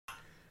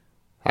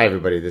Hi,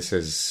 everybody. This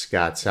is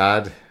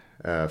Saad.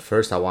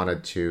 First, I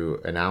wanted to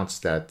announce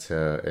that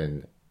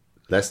in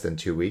less than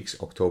 2 weeks,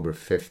 October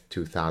 5th,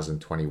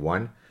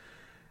 2021,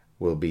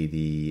 will be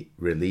the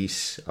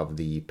release of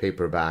the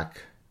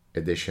paperback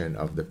edition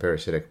of The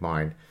Parasitic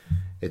Mind.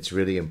 It's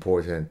really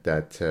important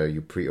that you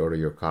pre-order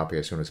your copy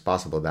as soon as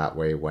possible. That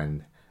way,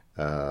 when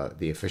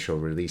the official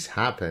release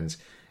happens,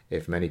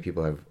 if many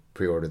people have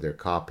pre-ordered their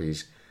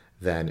copies,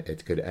 then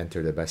it could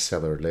enter the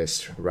bestseller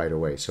list right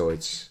away. So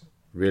it's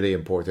really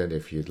important.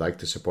 If you'd like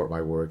to support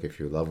my work, if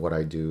you love what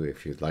I do,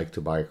 if you'd like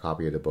to buy a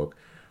copy of the book,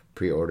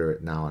 pre-order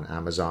it now on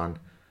Amazon.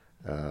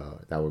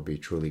 That would be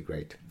truly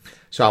great.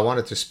 So I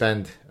wanted to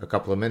spend a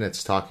couple of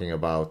minutes talking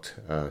about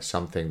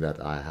something that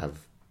I have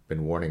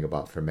been warning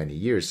about for many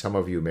years. Some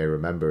of you may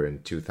remember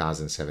in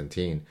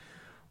 2017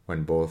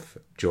 when both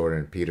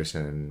Jordan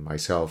Peterson and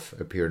myself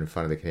appeared in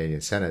front of the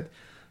Canadian Senate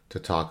to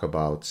talk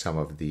about some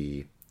of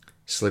the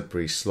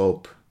slippery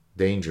slope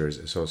dangers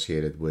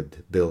associated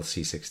with Bill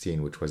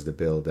C-16, which was the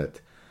bill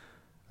that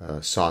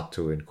sought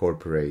to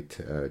incorporate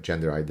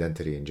gender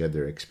identity and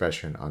gender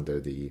expression under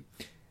the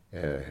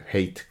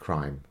hate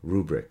crime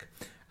rubric.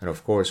 And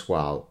of course,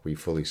 while we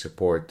fully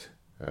support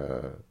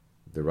the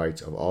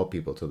rights of all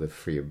people to live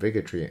free of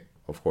bigotry,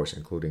 of course,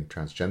 including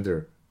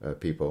transgender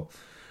people,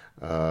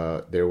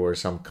 there were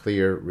some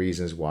clear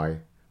reasons why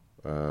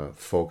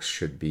folks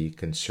should be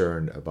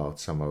concerned about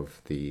some of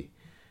the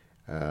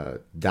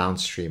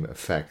downstream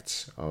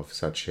effects of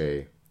such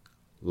a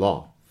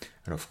law.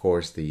 And of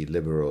course, the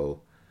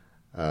liberal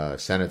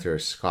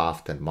senators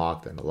scoffed and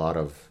mocked, and a lot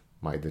of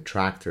my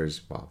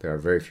detractors, well, there are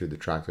very few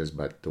detractors,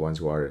 but the ones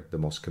who are the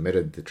most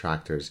committed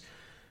detractors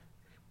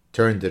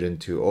turned it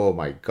into, oh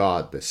my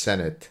God, the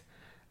Senate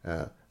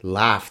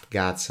laughed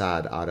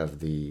Saad out of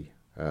the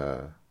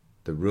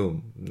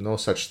room. No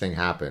such thing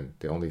happened.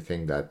 The only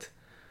thing that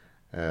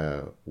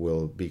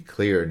will be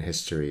clear in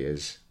history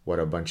is what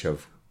a bunch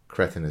of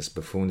cretinous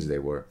buffoons they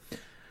were.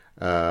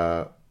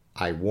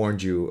 I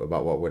warned you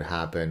about what would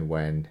happen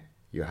when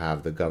you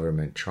have the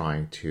government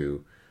trying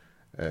to,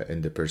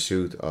 in the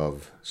pursuit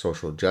of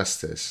social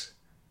justice,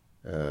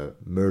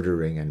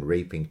 murdering and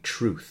raping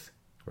truth,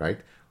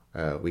 right?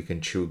 We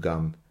can chew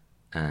gum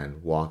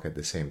and walk at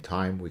the same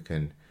time. We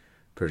can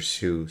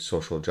pursue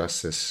social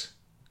justice,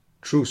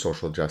 true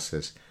social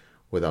justice,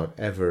 without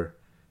ever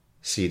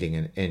ceding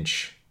an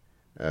inch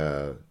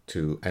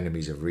to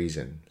enemies of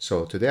reason.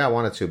 So today I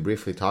wanted to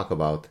briefly talk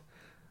about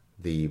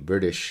the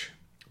British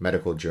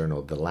medical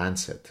journal, The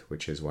Lancet,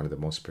 which is one of the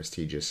most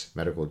prestigious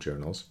medical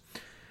journals.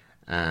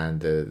 And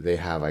they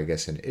have, I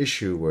guess, an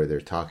issue where they're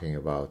talking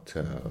about,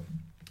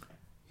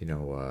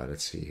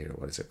 let's see here,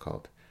 what is it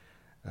called?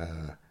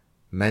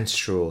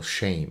 Menstrual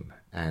shame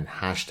and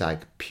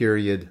hashtag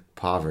period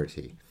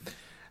poverty.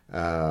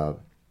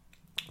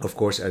 Of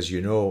course, as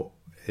you know,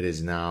 it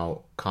is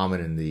now common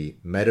in the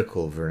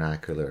medical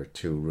vernacular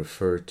to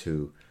refer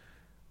to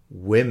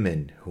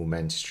women who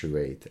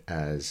menstruate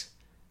as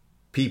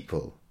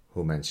people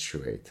who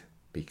menstruate,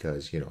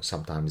 because,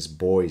 sometimes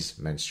boys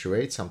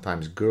menstruate,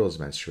 sometimes girls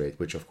menstruate,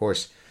 which of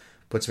course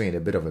puts me in a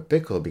bit of a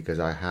pickle because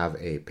I have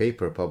a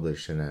paper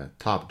published in a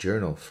top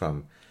journal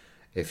from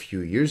a few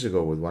years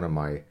ago with one of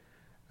my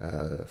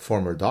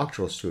former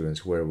doctoral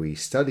students, where we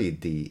studied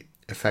the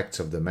effects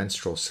of the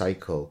menstrual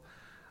cycle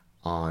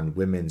on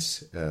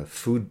women's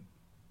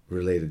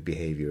food-related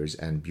behaviors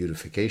and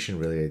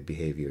beautification-related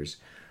behaviors.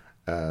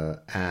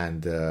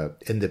 And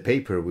in the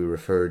paper, we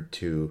referred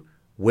to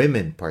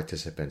women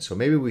participants. So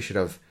maybe we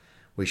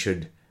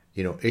should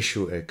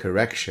issue a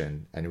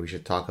correction, and we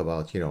should talk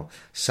about,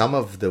 some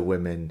of the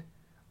women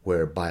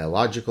were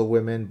biological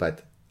women,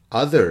 but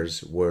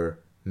others were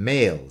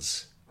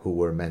males who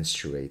were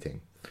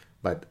menstruating.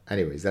 But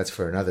anyways, that's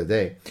for another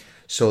day.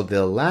 So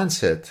the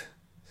Lancet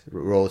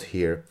wrote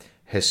here,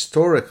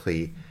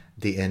 historically,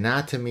 the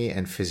anatomy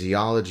and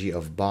physiology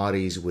of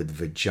bodies with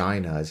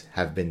vaginas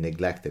have been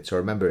neglected. So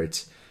remember,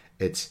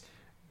 it's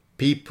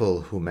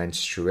people who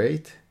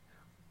menstruate,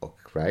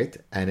 right?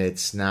 And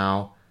it's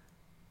now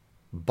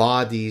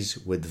bodies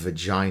with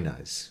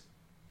vaginas.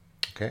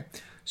 Okay?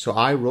 So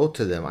I wrote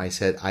to them, I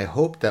said, I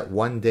hope that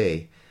one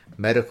day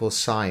medical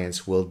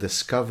science will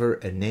discover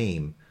a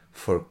name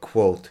for,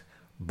 quote,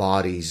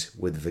 bodies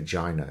with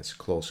vaginas,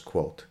 close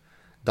quote.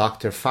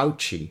 Dr.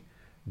 Fauci,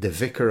 the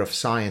vicar of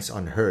science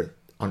on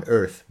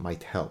earth,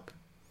 might help.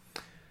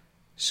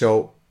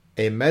 So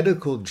a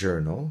medical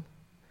journal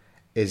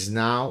is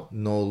now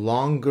no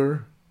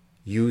longer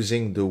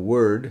using the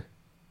word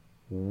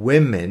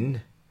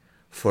women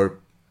for,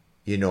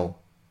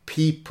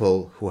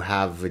 people who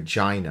have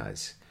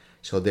vaginas.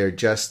 So they're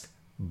just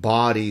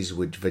bodies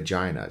with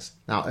vaginas.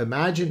 Now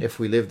imagine if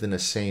we lived in a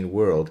sane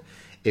world,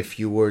 if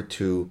you were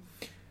to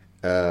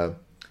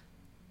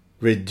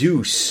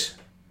reduce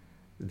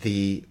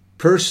the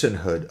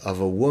personhood of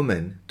a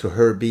woman to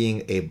her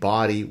being a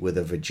body with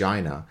a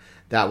vagina.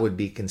 That would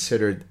be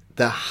considered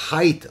the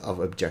height of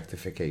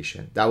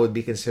objectification. That would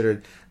be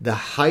considered the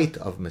height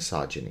of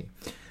misogyny.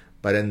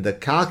 But in the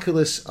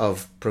calculus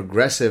of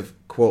progressive,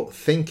 quote,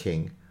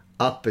 thinking,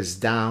 up is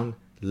down,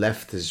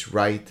 left is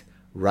right,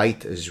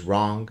 right is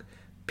wrong,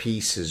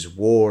 peace is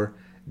war,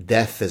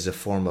 death is a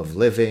form of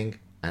living,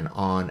 and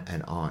on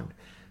and on.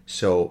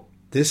 So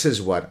this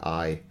is what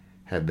I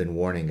have been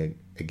warning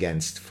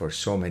against for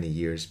so many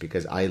years,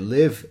 because I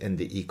live in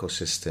the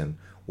ecosystem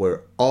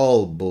where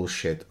all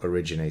bullshit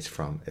originates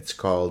from. It's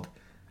called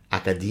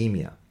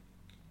academia.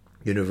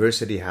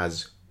 University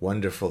has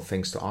wonderful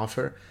things to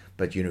offer,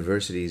 but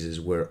universities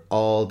is where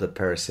all the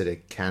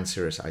parasitic,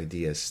 cancerous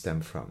ideas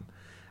stem from.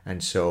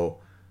 And so,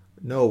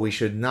 no, we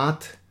should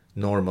not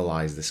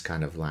normalize this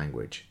kind of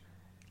language.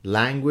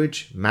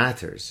 Language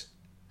matters.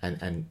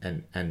 And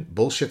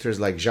bullshitters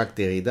like Jacques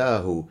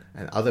Derrida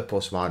and other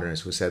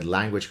postmodernists who said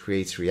language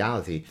creates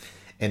reality,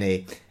 in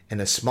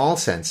a small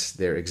sense,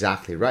 they're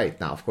exactly right.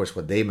 Now, of course,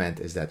 what they meant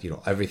is that,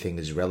 everything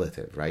is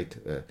relative, right?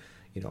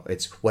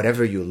 It's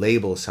whatever you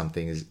label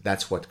something,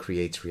 that's what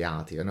creates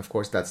reality. And of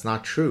course, that's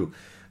not true.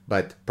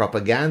 But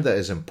propaganda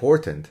is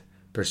important.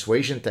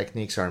 Persuasion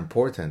techniques are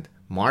important.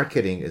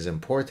 Marketing is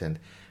important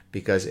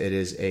because it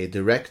is a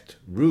direct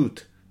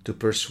route to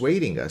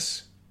persuading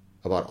us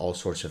about all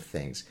sorts of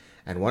things.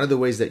 And one of the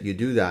ways that you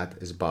do that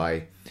is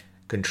by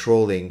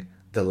controlling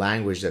the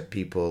language that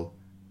people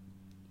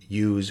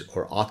use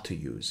or ought to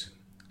use.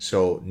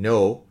 So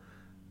no,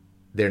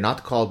 they're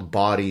not called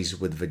bodies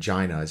with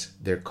vaginas.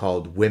 They're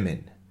called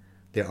women.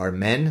 There are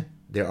men,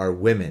 there are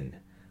women.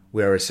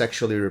 We are a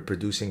sexually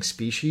reproducing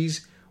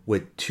species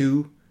with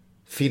two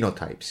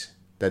phenotypes.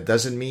 That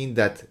doesn't mean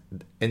that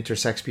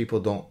intersex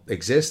people don't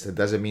exist. It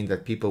doesn't mean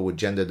that people with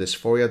gender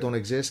dysphoria don't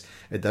exist.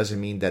 It doesn't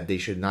mean that they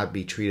should not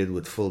be treated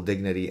with full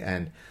dignity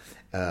and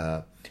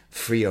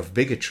free of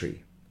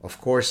bigotry. Of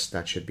course,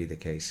 that should be the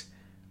case.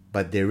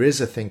 But there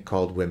is a thing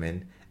called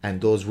women, and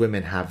those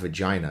women have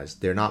vaginas.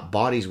 They're not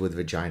bodies with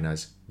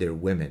vaginas. They're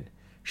women.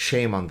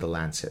 Shame on the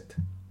Lancet.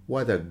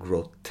 What a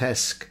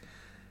grotesque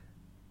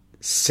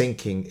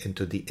sinking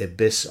into the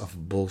abyss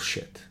of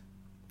bullshit.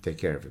 Take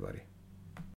care, everybody.